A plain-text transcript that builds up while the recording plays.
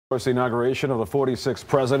Of course, the inauguration of the 46th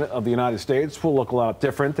president of the United States will look a lot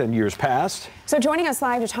different than years past. So joining us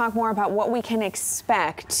live to talk more about what we can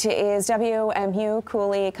expect is WMU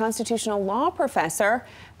Cooley constitutional law professor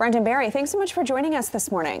Brendan Beery. Thanks so much for joining us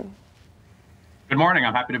this morning. Good morning.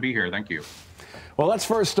 I'm happy to be here. Thank you. Well, let's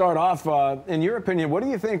first start off. In your opinion, what do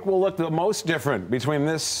you think will look the most different between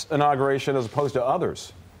this inauguration as opposed to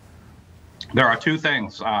others? There are two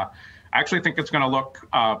things. I actually think it's going to look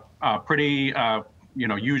pretty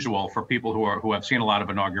usual for people who have seen a lot of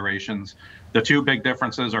inaugurations. The two big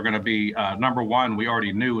differences are going to be, number one, we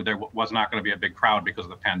already knew there was not going to be a big crowd because of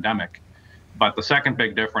the pandemic. But the second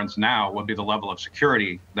big difference now would be the level of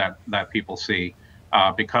security that people see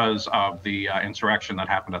because of the insurrection that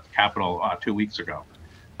happened at the Capitol 2 weeks ago.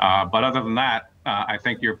 But other than that, I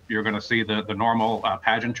think you're going to see the normal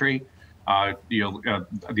pageantry.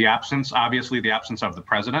 The absence of the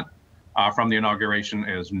president from the inauguration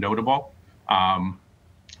is notable.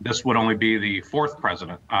 This would only be the fourth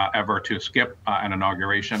president ever to skip an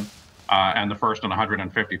inauguration and the first in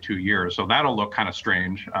 152 years. So that'll look kind of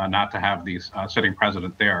strange not to have the sitting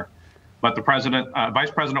president there. But the vice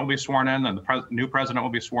president will be sworn in, and the new president will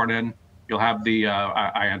be sworn in. You'll have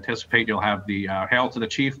I anticipate you'll have the Hail to the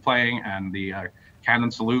Chief playing and the cannon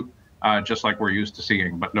salute, just like we're used to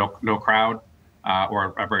seeing, but no crowd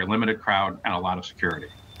or a very limited crowd and a lot of security.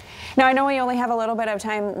 Now, I know we only have a little bit of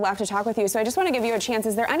time left to talk with you, so I just want to give you a chance.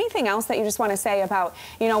 Is there anything else that you just want to say about,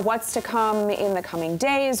 what's to come in the coming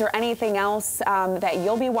days, or anything else that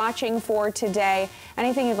you'll be watching for today?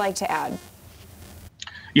 Anything you'd like to add?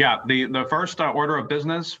 Yeah, the first order of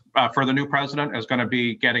business for the new president is going to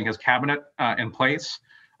be getting his cabinet in place,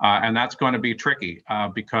 and that's going to be tricky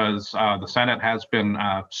because the Senate has been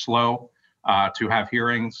slow to have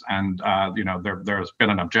hearings, and there's been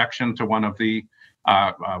an objection to one of the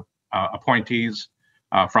appointees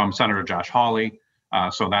from Senator Josh Hawley.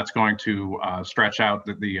 So that's going to stretch out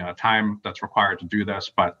the time that's required to do this.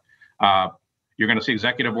 But you're going to see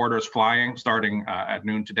executive orders flying starting at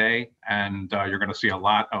noon today. And you're going to see a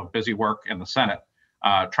lot of busy work in the Senate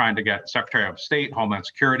trying to get Secretary of State, Homeland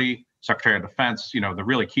Security, Secretary of Defense, the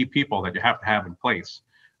really key people that you have to have in place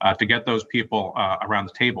to get those people around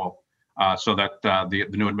the table so that the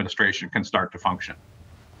new administration can start to function.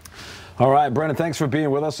 All right, Brendan, thanks for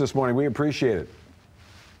being with us this morning. We appreciate it.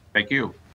 Thank you.